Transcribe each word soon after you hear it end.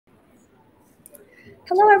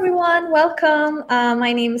Hello, everyone. Welcome.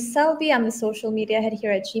 My name is Selvi. I'm the social media head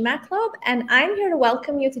here at GMAT Club, and I'm here to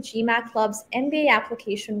welcome you to GMAT Club's MBA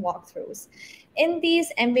application walkthroughs. In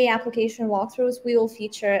these MBA application walkthroughs, we will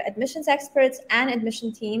feature admissions experts and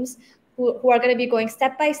admission teams who are going to be going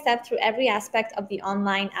step by step through every aspect of the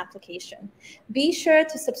online application. Be sure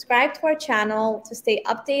to subscribe to our channel to stay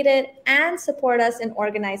updated and support us in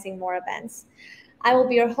organizing more events. I will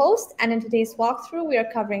be your host, and in today's walkthrough, we are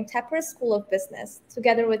covering Tepper School of Business.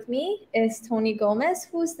 Together with me is Tony Gomez,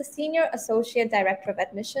 who is the Senior Associate Director of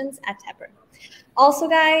Admissions at Tepper. Also,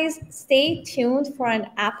 guys, stay tuned for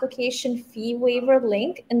an application fee waiver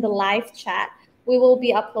link in the live chat. We will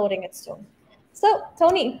be uploading it soon. So,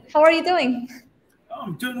 Tony, how are you doing? Oh,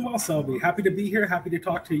 I'm doing well, Selby. Happy to be here. Happy to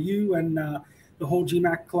talk to you and the whole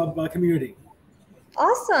GMAT Club community.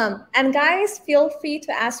 Awesome. And guys, feel free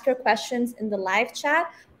to ask your questions in the live chat.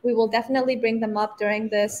 We will definitely bring them up during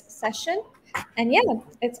this session. And yeah,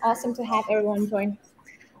 it's awesome to have everyone join.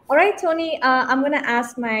 All right, Tony, I'm going to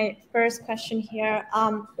ask my first question here.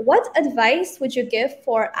 What advice would you give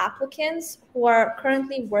for applicants who are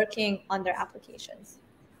currently working on their applications?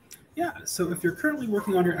 Yeah, so if you're currently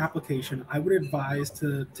working on your application, I would advise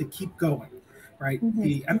to keep going. Right? Mm-hmm.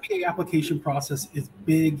 The MBA application process is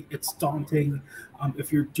big, it's daunting.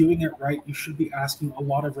 If you're doing it right, you should be asking a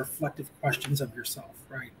lot of reflective questions of yourself,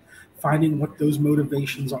 right? Finding what those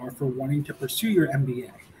motivations are for wanting to pursue your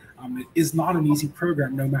MBA. It is not an easy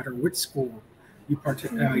program, no matter which school you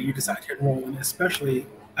decide to enroll in, especially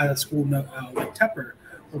at a school like Tepper,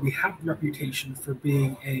 where we have a reputation for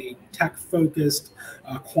being a tech-focused,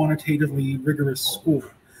 quantitatively rigorous school.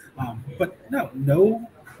 But know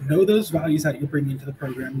those values that you're bringing into the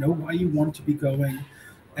program, know why you want to be going,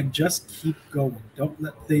 and just keep going. Don't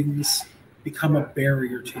let things become a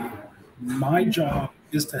barrier to you. My job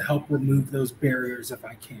is to help remove those barriers if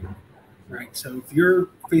I can, right? So if you're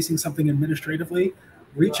facing something administratively,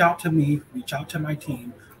 reach out to me, reach out to my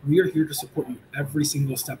team. We are here to support you every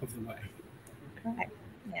single step of the way. Okay.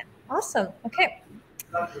 Yeah. Awesome. Okay.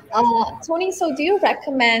 Tony, so do you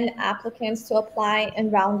recommend applicants to apply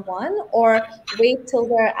in round one or wait till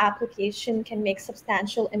their application can make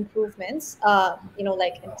substantial improvements,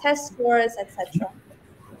 like in test scores, etc.?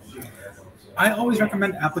 I always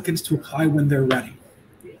recommend applicants to apply when they're ready.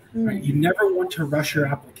 Right? You never want to rush your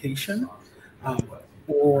application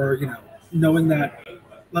or, knowing that,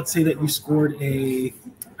 let's say that you scored a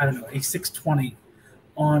 620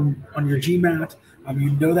 on your GMAT.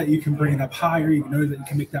 You know that you can bring it up higher. You know that you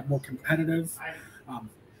can make that more competitive.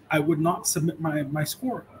 I would not submit my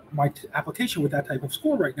application with that type of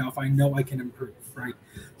score right now if I know I can improve, right?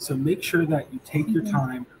 So make sure that you take your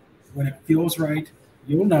time. When it feels right,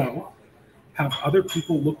 you'll know. Have other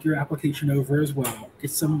people look your application over as well.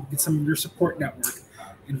 Get some of your support network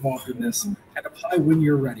involved in this, and apply when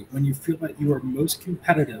you're ready. When you feel that you are most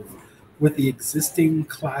competitive with the existing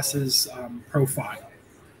class's profile.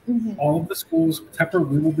 All of the schools, Tepper,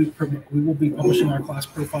 we will be publishing our class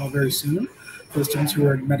profile very soon for the students who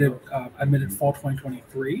are admitted fall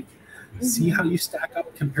 2023. See how you stack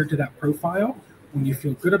up compared to that profile. When you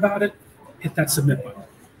feel good about it, hit that submit button.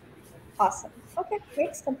 Awesome. Okay,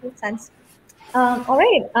 makes complete sense. All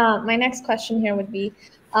right. My next question here would be,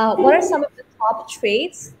 what are some of the top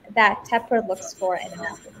traits that Tepper looks for in an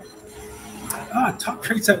applicant? Top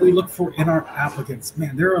traits that we look for in our applicants.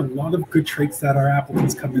 Man, there are a lot of good traits that our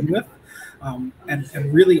applicants come in with.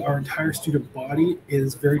 And really our entire student body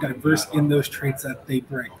is very diverse in those traits that they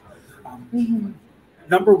bring.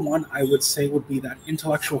 Number one, I would say, would be that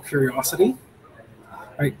intellectual curiosity,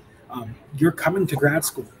 right? You're coming to grad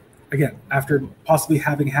school, again, after possibly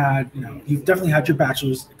having had, you've definitely had your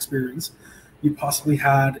bachelor's experience. You possibly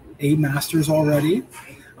had a master's already.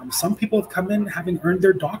 Some people have come in having earned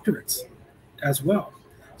their doctorates as well.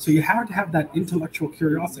 So you have to have that intellectual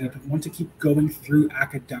curiosity to want to keep going through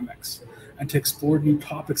academics and to explore new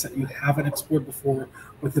topics that you haven't explored before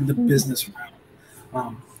within the business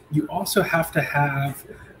realm. You also have to have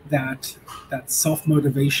that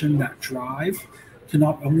self-motivation, that drive to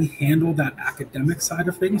not only handle that academic side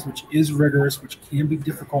of things, which is rigorous, which can be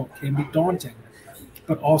difficult, can be daunting,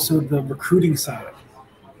 but also the recruiting side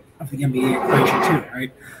of the MBA equation too,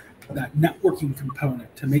 right? That networking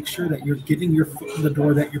component to make sure that you're getting your foot in the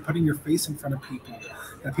door, that you're putting your face in front of people,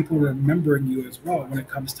 that people are remembering you as well when it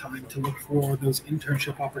comes time to look for those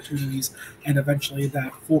internship opportunities and eventually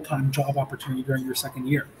that full-time job opportunity during your second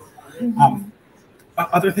year.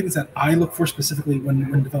 Other things that I look for specifically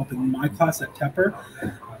when developing my class at Tepper,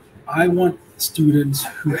 I want students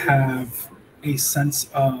who have a sense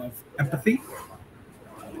of empathy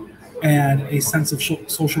and a sense of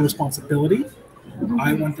social responsibility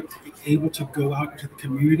I want them to be able to go out into the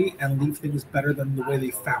community and leave things better than the way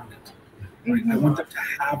they found it. Right? I want them to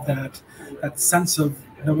have that sense of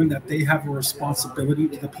knowing that they have a responsibility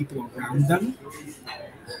to the people around them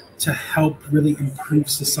to help really improve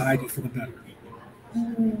society for the better.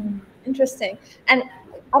 Interesting. And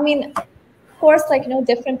I mean, of course, like,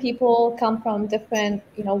 different people come from different,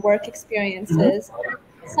 work experiences.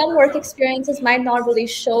 Some work experiences might not really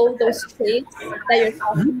show those traits that you're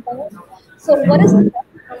talking about. So what is the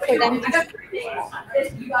best for them to see?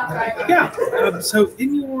 Yeah. So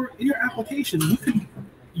in your application,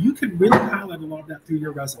 you could really highlight a lot of that through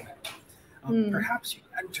your resume. Perhaps you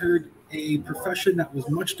entered a profession that was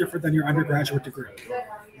much different than your undergraduate degree,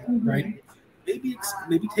 right?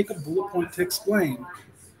 Maybe take a bullet point to explain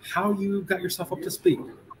how you got yourself up to speed.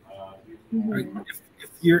 Right? If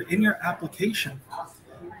you're in your application,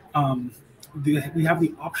 we have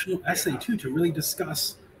the optional essay too to really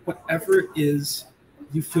discuss whatever it is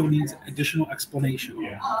you feel needs additional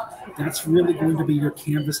explanation. That's really going to be your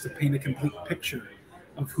canvas to paint a complete picture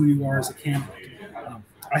of who you are as a candidate.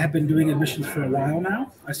 I have been doing admissions for a while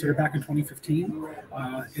now. I started back in 2015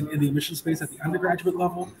 in the admissions space at the undergraduate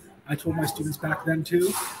level. I told my students back then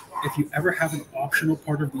too, if you ever have an optional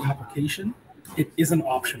part of the application, it isn't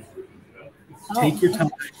optional. Take your time,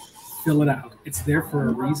 fill it out. It's there for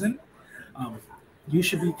a reason. You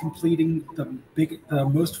should be completing the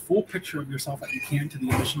most full picture of yourself that you can to the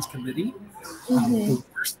admissions committee. The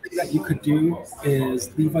worst thing that you could do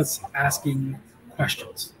is leave us asking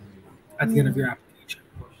questions at the end of your application.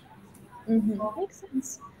 Makes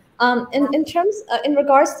sense. In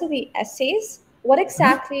regards to the essays, what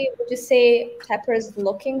exactly would you say Tepper is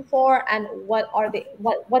looking for, and what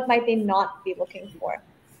might they not be looking for?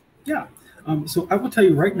 Yeah. So I will tell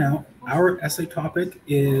you right now, our essay topic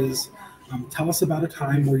is tell us about a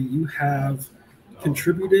time where you have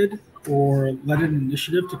contributed or led an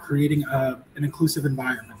initiative to creating an inclusive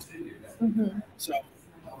environment. So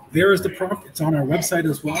there is the prompt. It's on our website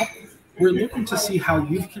as well. We're looking to see how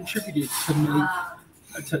you've contributed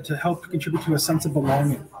to help contribute to a sense of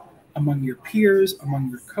belonging among your peers, among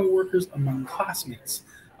your coworkers, among classmates.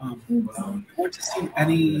 We want to see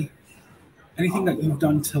anything that you've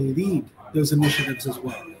done to lead those initiatives as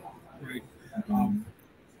well, right?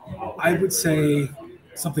 I would say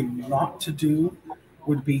something not to do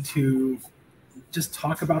would be to just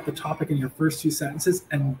talk about the topic in your first 2 sentences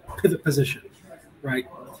and pivot position, right?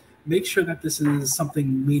 Make sure that this is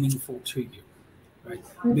something meaningful to you, right?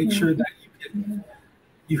 Make sure that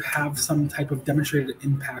you have some type of demonstrated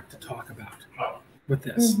impact to talk about with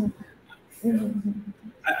this.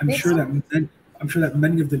 I'm sure that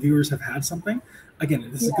many of the viewers have had something. Again,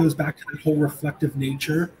 this goes back to the whole reflective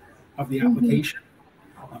nature of the application.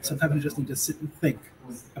 Sometimes you just need to sit and think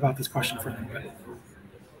about this question for a little bit.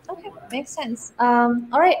 Okay, makes sense. All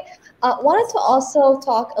right. Wanted to also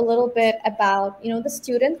talk a little bit about, the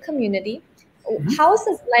student community. How is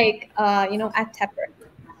it like, at Tepper?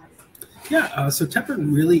 Yeah, so Tepper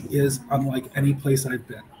really is unlike any place I've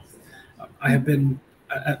been. I have been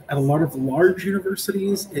at a lot of large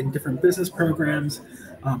universities in different business programs.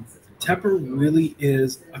 Tepper really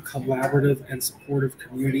is a collaborative and supportive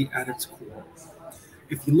community at its core.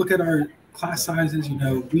 If you look at our class sizes,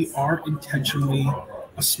 we are intentionally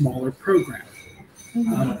a smaller program.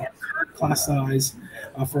 Our current class size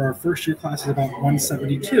for our first year class is about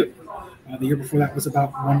 172. The year before that was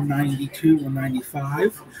about 192,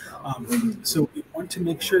 195. So we want to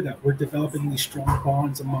make sure that we're developing these strong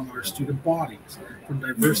bonds among our student bodies from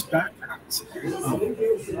diverse backgrounds.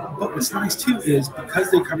 But what's nice too is because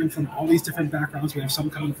they're coming from all these different backgrounds, we have some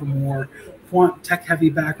coming from more quant tech-heavy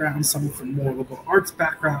backgrounds, some from more liberal arts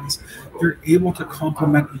backgrounds. They're able to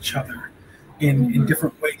complement each other in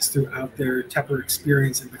different ways throughout their Tepper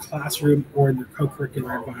experience in the classroom or in their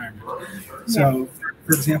co-curricular environment. So,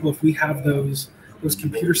 for example, if we have those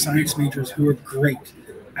computer science majors who are great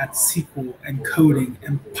at SQL and coding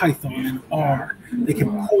and Python and R, they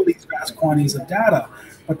can pull these vast quantities of data,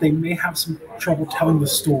 but they may have some trouble telling the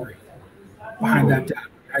story behind that data,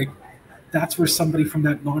 right? That's where somebody from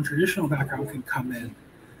that non-traditional background can come in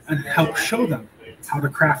and help show them how to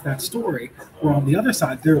craft that story. Where on the other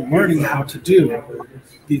side, they're learning how to do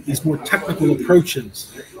these more technical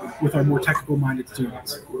approaches with our more technical-minded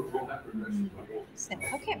students.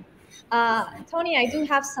 Okay. Tony, I do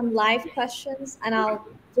have some live questions, and I'll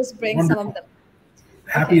just bring Wonderful. some of them.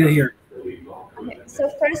 Happy to hear. Okay. So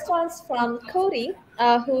first one's from Cody,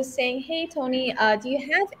 who's saying, hey, Tony, do you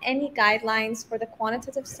have any guidelines for the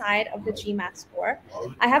quantitative side of the GMAT score?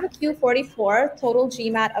 I have a Q44, total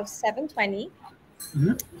GMAT of 720.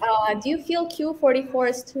 Do you feel Q44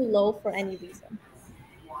 is too low for any reason?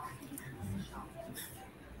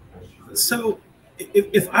 So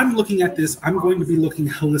if I'm looking at this, I'm going to be looking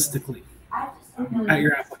holistically at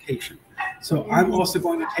your application. So I'm also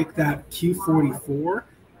going to take that Q44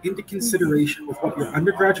 into consideration with what your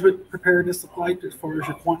undergraduate preparedness look like as far as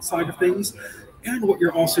your quant side of things, and what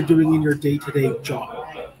you're also doing in your day-to-day job.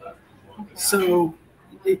 So,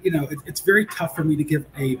 it's very tough for me to give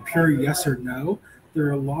a pure yes or no. There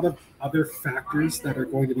are a lot of other factors that are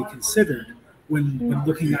going to be considered when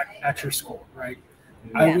looking at your score, right?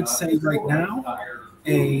 Yeah. I would say right now,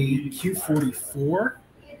 a Q44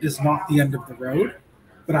 is not the end of the road,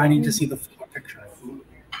 but I need to see the full picture.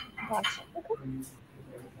 Gotcha. Okay.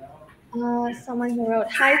 Someone who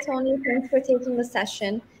wrote, "Hi Tony, thanks for taking the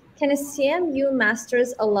session. Can a CMU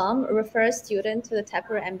Master's alum refer a student to the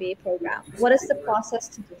Tepper MBA program? What is the process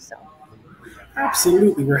to do so?"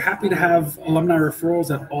 Absolutely. We're happy to have alumni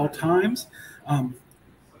referrals at all times.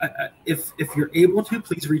 If you're able to,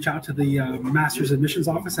 please reach out to the Master's Admissions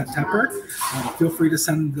Office at Tepper. Feel free to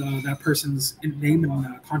send that person's name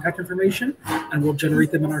and contact information, and we'll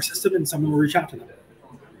generate them in our system, and someone will reach out to them.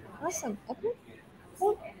 Awesome. Okay.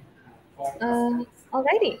 Cool.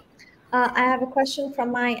 Alrighty. I have a question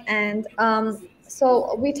from my end.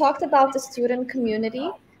 So we talked about the student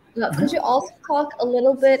community. Could you also talk a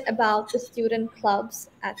little bit about the student clubs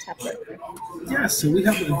at Tepper? Yeah, so we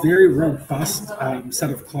have a very robust set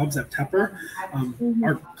of clubs at Tepper.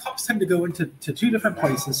 Our clubs tend to go into two different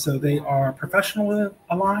places. So they are professional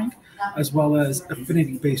aligned as well as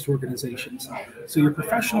affinity-based organizations. So your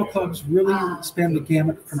professional clubs really span the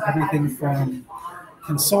gamut from everything from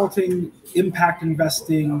consulting, impact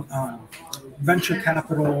investing, venture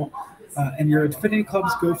capital, and your affinity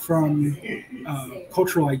clubs go from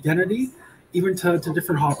cultural identity even to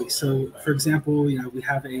different hobbies. So, for example, we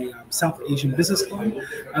have a South Asian business club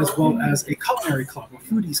as well as a culinary club, a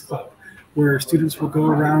foodies club, where students will go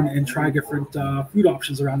around and try different food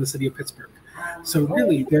options around the city of Pittsburgh. So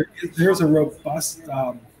really, there's a robust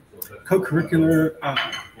co-curricular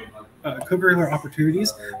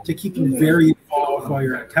opportunities to keep you very involved while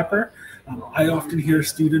you're at Tepper. I often hear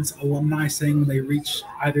students, alumni saying they reach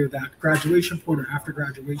either that graduation point or after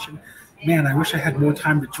graduation, "Man, I wish I had more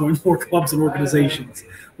time to join more clubs and organizations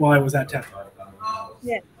while I was at Tepper."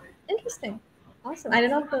 Yeah, interesting. Awesome. I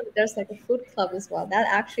don't know if there's like a food club as well. That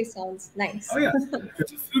actually sounds nice. Oh yeah,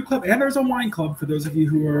 there's a food club and there's a wine club for those of you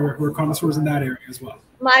who are connoisseurs in that area as well.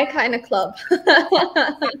 My kind of club.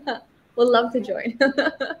 Would love to join.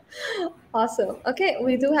 Awesome. Okay,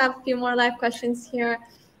 we do have a few more live questions here.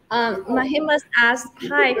 Mahima's asked,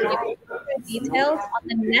 "Hi, can you give details on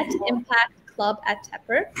the Net Impact Club at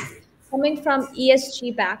Tepper? Coming from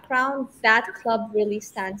ESG background, that club really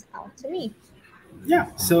stands out to me." Yeah,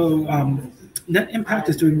 so Net Impact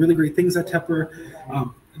is doing really great things at Tepper.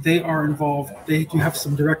 They are involved. They do have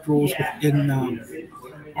some direct roles within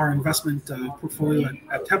our investment portfolio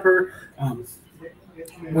at Tepper.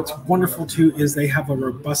 What's wonderful too is they have a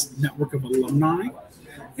robust network of alumni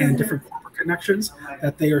and different corporate connections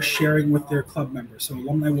that they are sharing with their club members. So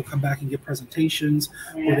alumni will come back and give presentations,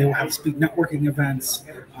 or they will have speak networking events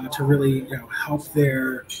to really help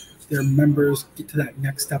their members get to that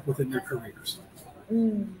next step within their careers.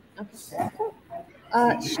 Okay.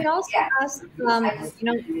 She also asked,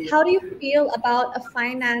 how do you feel about a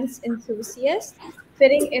finance enthusiast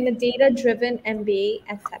fitting in a data-driven MBA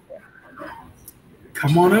at Tepper?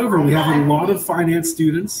 Come on over. We have a lot of finance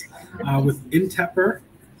students within Tepper.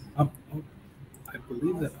 I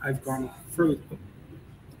believe that I've gone further.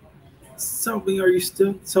 Selby, are you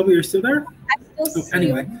still there? I still see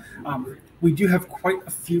anyway, we do have quite a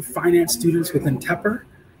few finance students within Tepper.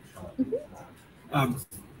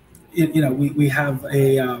 We have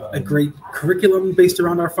a great curriculum based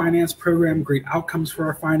around our finance program, great outcomes for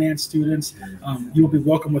our finance students. You will be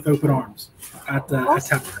welcome with open arms at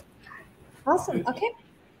Tepper. Awesome. Okay.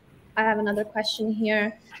 I have another question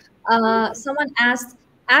here. Someone asked,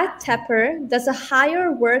 at Tepper, does a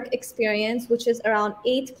higher work experience, which is around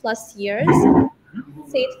 8+ years,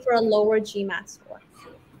 compensate for a lower GMAT score?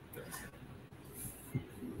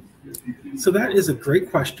 So that is a great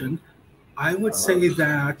question. I would say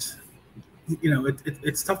that,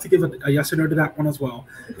 it's tough to give a yes or no to that one as well.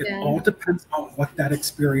 It all depends on what that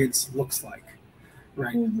experience looks like,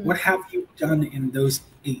 right? What have you done in those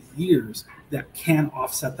 8 years that can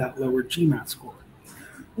offset that lower GMAT score?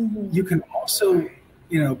 You can also,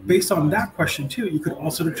 based on that question too, you could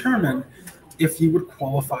also determine if you would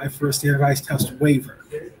qualify for a standardized test waiver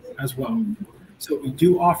as well. So we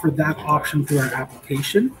do offer that option through our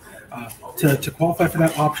application. To qualify for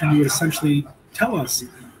that option, you would essentially tell us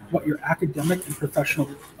what your academic and professional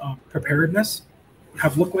preparedness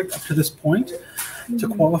have looked like up to this point to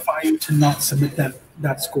qualify you to not submit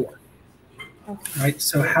that score. right?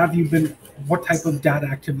 So what type of data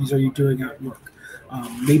activities are you doing at work?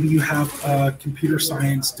 Maybe you have a computer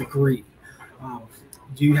science degree.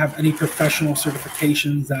 Do you have any professional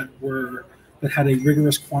certifications that had a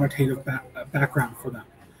rigorous quantitative background for them,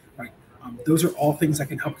 right? Those are all things that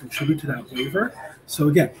can help contribute to that waiver. So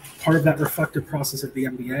again, part of that reflective process of the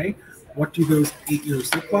MBA, what do those 8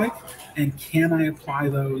 years look like, and can I apply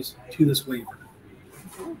those to this waiver?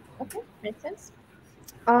 Okay, makes sense.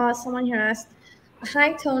 Someone here asked,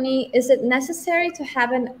 hi, Tony, is it necessary to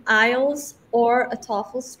have an IELTS or a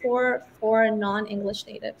TOEFL score for non-English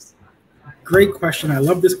natives? Great question. I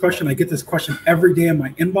love this question. I get this question every day in my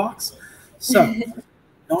inbox. So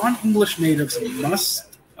non-English natives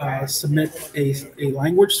must submit a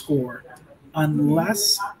language score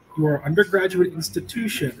unless your undergraduate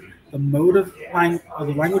institution, the mode of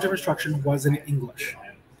the language of instruction was in English.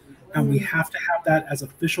 And we have to have that as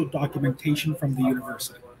official documentation from the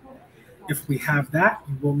university. If we have that,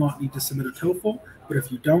 you will not need to submit a TOEFL, but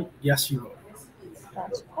if you don't, yes, you will.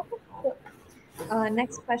 Gotcha. Okay, cool.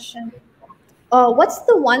 Next question. What's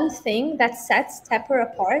the one thing that sets Tepper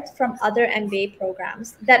apart from other MBA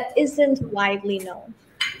programs that isn't widely known?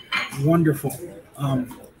 Wonderful.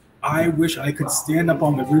 I wish I could stand up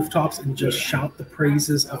on the rooftops and just shout the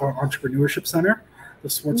praises of our entrepreneurship center, the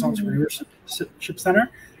Sports Entrepreneurship Center.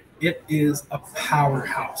 It is a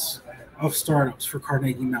powerhouse of startups for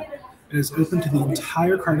Carnegie Mellon. It is open to the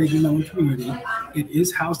entire Carnegie Mellon community. It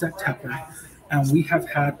is housed at Tepper, and we have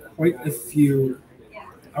had quite a few,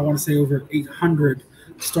 I want to say over 800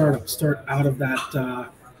 startups start out of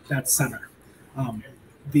that center.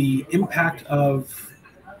 The impact of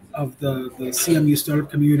the CMU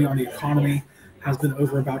startup community on the economy has been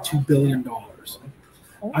over about $2 billion.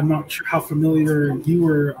 I'm not sure how familiar you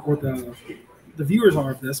or the viewers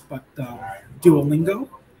are of this, but Duolingo,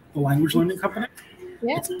 the language learning company,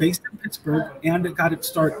 it's based in Pittsburgh, and it got its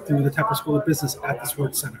start through the Tepper School of Business at the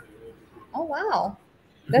Sports Center. Oh, wow.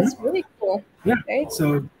 That's really cool. Yeah.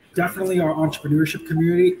 So definitely our entrepreneurship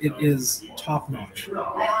community, it is top notch.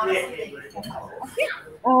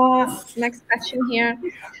 Next question here.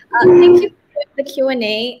 Thank you for the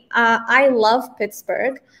Q&A. I love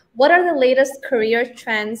Pittsburgh. What are the latest career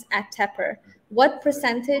trends at Tepper? What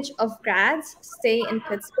percentage of grads stay in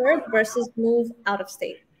Pittsburgh versus move out of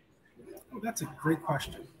state? Oh, that's a great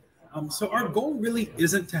question. So our goal really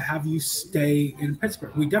isn't to have you stay in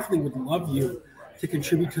Pittsburgh. We definitely would love you to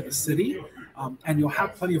contribute to the city, and you'll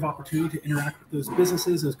have plenty of opportunity to interact with those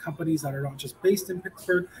businesses, those companies that are not just based in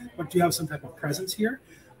Pittsburgh, but do have some type of presence here.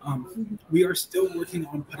 We are still working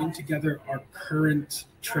on putting together our current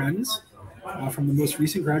trends from the most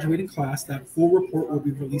recent graduating class. That full report will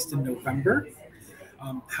be released in November.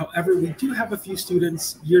 However, we do have a few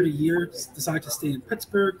students year to year decide to stay in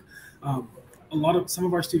Pittsburgh. Some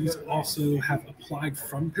of our students also have applied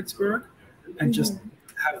from Pittsburgh and just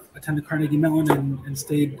have attended Carnegie Mellon and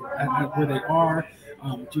stayed at where they are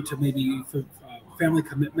due to maybe family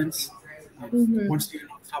commitments. One student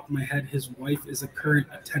off the top of my head, his wife is a current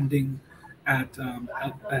attending at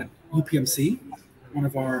UPMC, one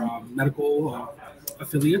of our medical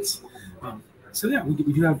affiliates. So yeah, we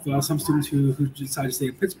do have some students who decide to stay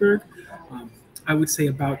in Pittsburgh. I would say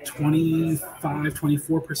about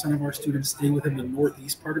 24% of our students stay within the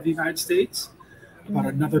northeast part of the United States. About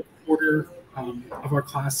another quarter of our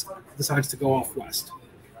class decides to go off west.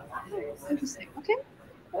 Interesting. Okay.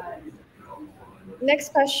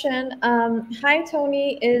 Next question. Hi,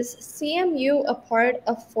 Tony. Is CMU a part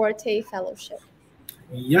of Forte Fellowship?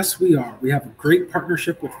 Yes, we are. We have a great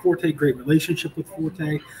partnership with Forte, great relationship with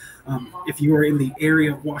Forte. If you are in the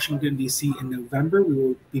area of Washington, D.C. in November, we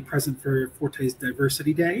will be present for Forte's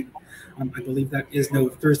Diversity Day. I believe that is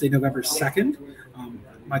Thursday, November 2nd.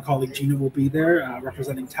 My colleague Gina will be there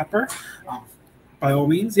representing Tepper. By all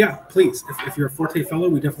means, yeah, please. If you're a Forte Fellow,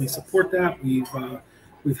 we definitely support that.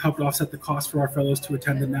 We've helped offset the cost for our fellows to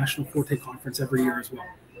attend the National Forte Conference every year as well.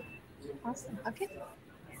 Awesome. Okay.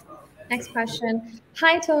 Next question.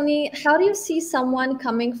 Hi, Tony. How do you see someone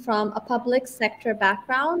coming from a public sector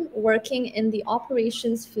background working in the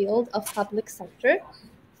operations field of public sector,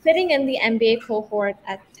 fitting in the MBA cohort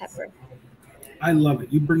at Tepper? I love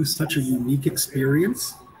it. You bring such a unique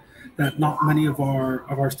experience that not many of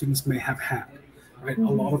our students may have had. Right? A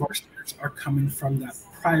lot of our students are coming from that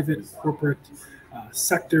private corporate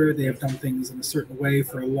sector. They have done things in a certain way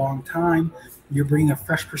for a long time. You're bringing a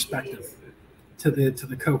fresh perspective to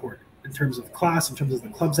the cohort in terms of class, in terms of the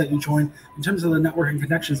clubs that you join, in terms of the networking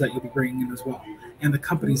connections that you'll be bringing in as well, and the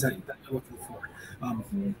companies that you're looking for.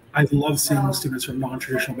 I love seeing students from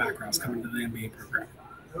non-traditional backgrounds coming to the MBA program.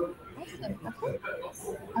 Awesome. Okay.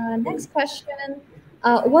 Next question.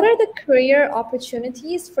 What are the career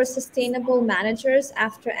opportunities for sustainable managers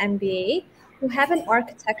after MBA who have an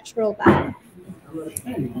architectural background? Oh,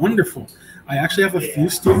 wonderful. I actually have a few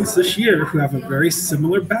students this year who have a very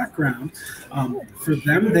similar background. For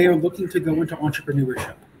them, they are looking to go into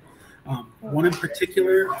entrepreneurship. One in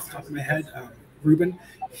particular, off the top of my head, Ruben,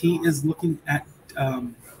 he is looking at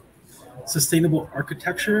sustainable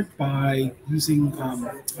architecture by using,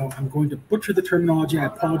 I'm going to butcher the terminology, I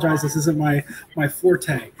apologize, this isn't my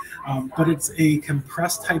forte, but it's a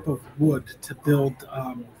compressed type of wood to build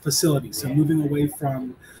facilities. So moving away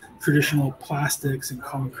from traditional plastics and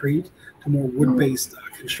concrete to more wood-based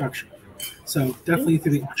construction. So definitely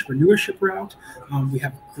through the entrepreneurship route, we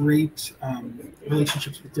have great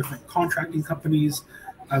relationships with different contracting companies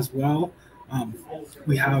as well.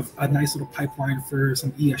 We have a nice little pipeline for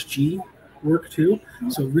some ESG work too.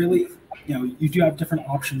 So really, you do have different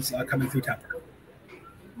options coming through Tepper.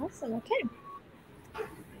 Awesome. Okay.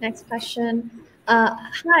 Next question.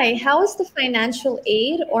 Hi, how is the financial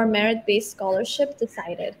aid or merit-based scholarship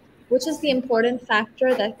decided? Which is the important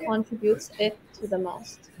factor that contributes it to the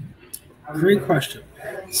most? Great question.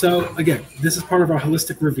 So again, this is part of our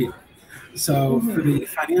holistic review. So for the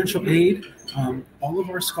financial aid, all of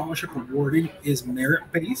our scholarship awarding is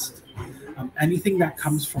merit-based. Anything that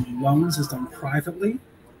comes from loans is done privately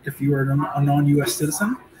if you are a non-U.S.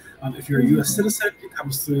 citizen. If you're a U.S. citizen, it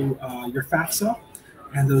comes through your FAFSA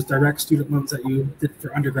and those direct student loans that you did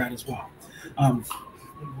for undergrad as well.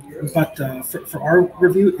 But for our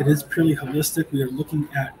review, it is purely holistic. We are looking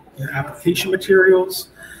at your application materials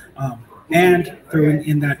and throwing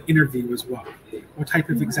in that interview as well. What type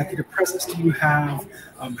of executive presence do you have?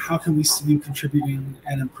 How can we see you contributing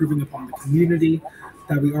and improving upon the community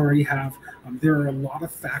that we already have? There are a lot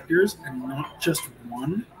of factors, and not just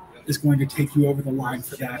one is going to take you over the line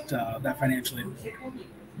for that financial aid.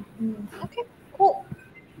 Okay, cool.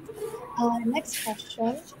 Next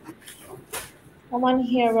question. Someone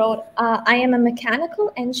here wrote, I am a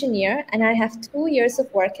mechanical engineer and I have 2 years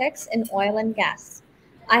of work ex in oil and gas.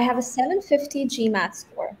 I have a 750 GMAT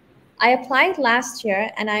score. I applied last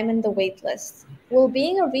year and I'm in the wait list. Will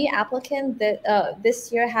being a reapplicant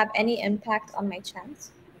this year have any impact on my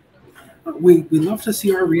chance? We love to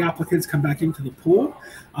see our reapplicants come back into the pool.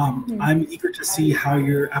 I'm eager to see how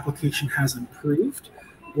your application has improved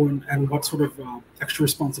and what sort of extra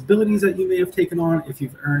responsibilities that you may have taken on, if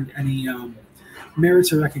you've earned any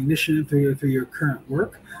merits or recognition through your current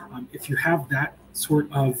work. If you have that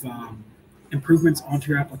sort of improvements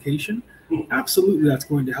onto your application, absolutely that's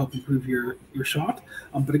going to help improve your shot.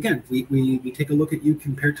 But again, we take a look at you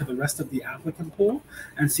compared to the rest of the applicant pool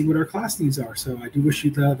and see what our class needs are. So I do wish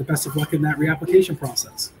you the best of luck in that reapplication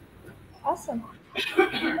process. Awesome.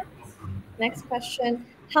 Next question.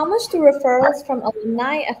 How much do referrals from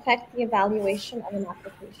alumni affect the evaluation of an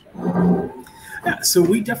application? Yeah, so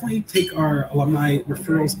we definitely take our alumni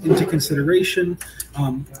referrals into consideration.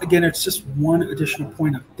 Again, it's just one additional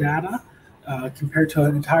point of data compared to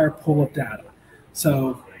an entire pool of data.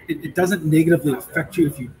 So it doesn't negatively affect you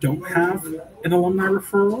if you don't have an alumni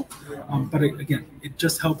referral. But again, it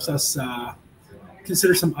just helps us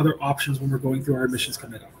consider some other options when we're going through our admissions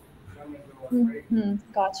committee.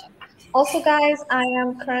 Gotcha. Also, guys, I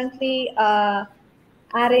am currently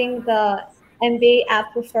adding the MBA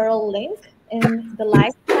app referral link in the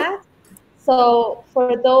live chat. So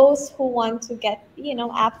for those who want to get,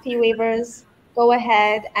 app fee waivers, go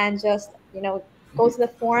ahead and just, go to the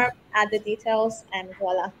form, add the details, and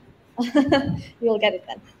voila, you'll get it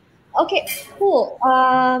done. Okay, cool.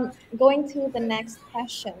 Going to the next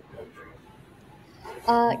question.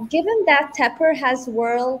 Given that Tepper has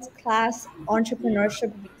world-class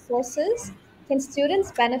entrepreneurship resources, can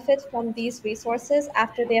students benefit from these resources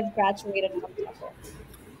after they have graduated from Tepper?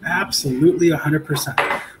 Absolutely,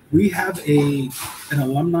 100%. We have an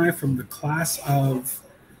alumni from the class of,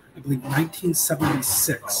 I believe,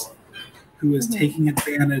 1976, who is taking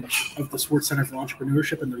advantage of the Swartz Center for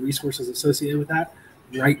Entrepreneurship and the resources associated with that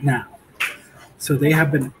right now. So they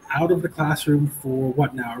have been out of the classroom for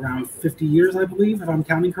what now, around 50 years, I believe, if I'm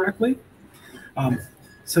counting correctly.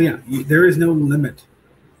 So yeah, there is no limit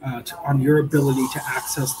on your ability to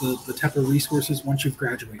access the Tepper resources once you've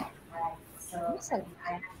graduated. Awesome.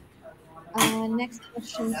 Next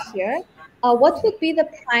question here. What would be the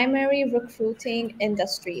primary recruiting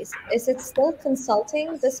industries? Is it still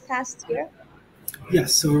consulting this past year?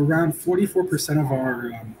 Yes, so around 44% of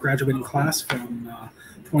our graduating class from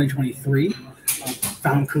 2023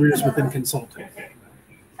 found careers within consulting.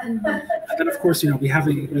 And then, of course, we have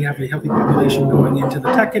a healthy population going into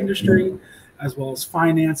the tech industry, as well as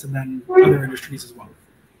finance, and then other industries as well.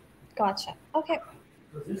 Gotcha. Okay.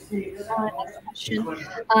 Next question.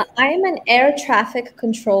 I am an air traffic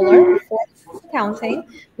controller for accounting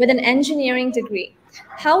with an engineering degree.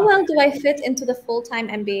 How well do I fit into the full-time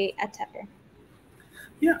MBA at Tepper?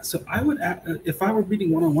 Yeah, so I would, if I were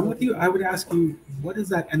meeting one-on-one with you, I would ask you, what does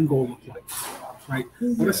that end goal look like, right?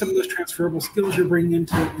 What are some of those transferable skills you're bringing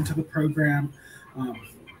into the program?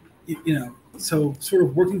 So sort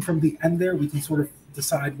of working from the end there, we can sort of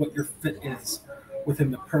decide what your fit is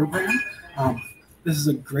within the program. This is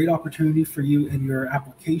a great opportunity for you in your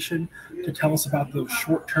application to tell us about those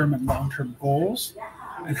short-term and long-term goals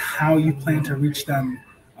and how you plan to reach them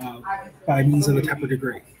by means of the Tepper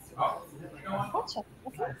degree. Gotcha.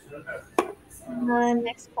 Okay.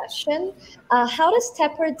 Next question. How does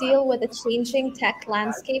Tepper deal with the changing tech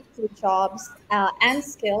landscape through jobs and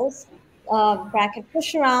skills, bracket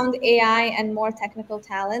push around AI and more technical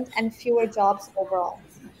talent and fewer jobs overall?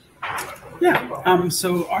 Yeah,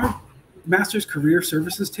 so our Master's Career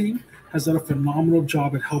Services team has done a phenomenal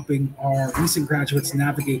job at helping our recent graduates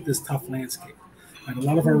navigate this tough landscape. And a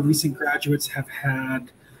lot of our recent graduates have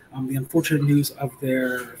had the unfortunate news of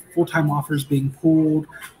their full-time offers being pulled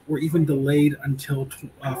or even delayed until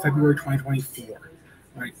February 2024,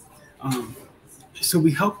 right? So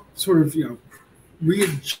we help sort of,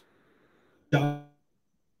 readjust.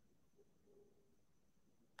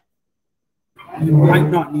 You might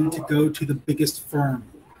not need to go to the biggest firm,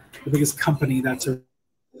 the biggest company that's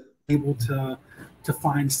able to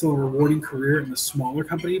find still a rewarding career in the smaller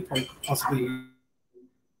company, possibly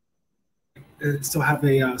still have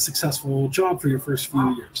a successful job for your first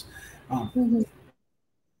few years.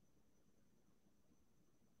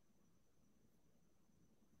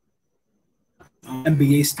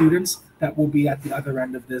 MBA students that will be at the other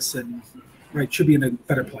end of this and should be in a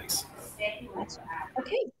better place.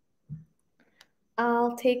 Okay.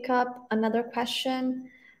 I'll take up another question.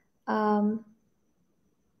 Tony,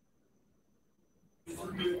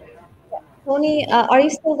 are you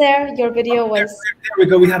still there? Your video was... There we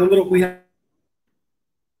go. We had a little...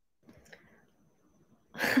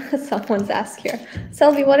 Someone's asked here.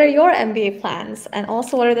 Selvi, what are your MBA plans? And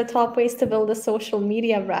also, what are the top ways to build a social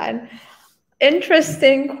media brand?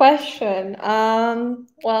 Interesting question.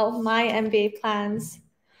 Well, my MBA plans,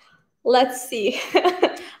 let's see.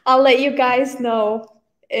 I'll let you guys know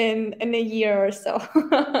in a year or so.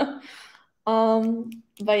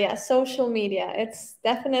 But yeah, social media, it's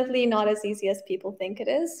definitely not as easy as people think it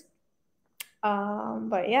is.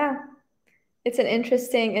 But yeah, it's an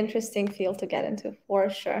interesting field to get into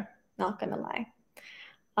for sure. Not gonna lie.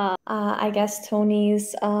 I guess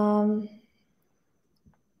Tony's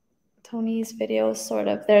video sort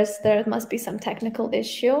of there must be some technical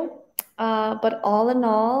issue. But all in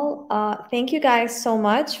all, thank you guys so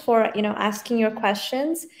much for asking your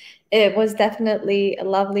questions. It was definitely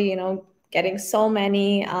lovely, getting so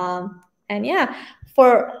many. And yeah,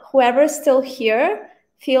 for whoever's still here,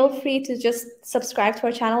 feel free to just subscribe to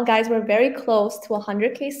our channel, guys. We're very close to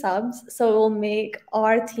 100K subs, so it will make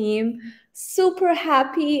our team super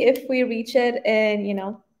happy if we reach it in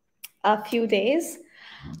a few days.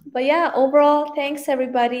 But yeah, overall, thanks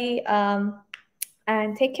everybody,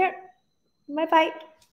 and take care. Bye-bye.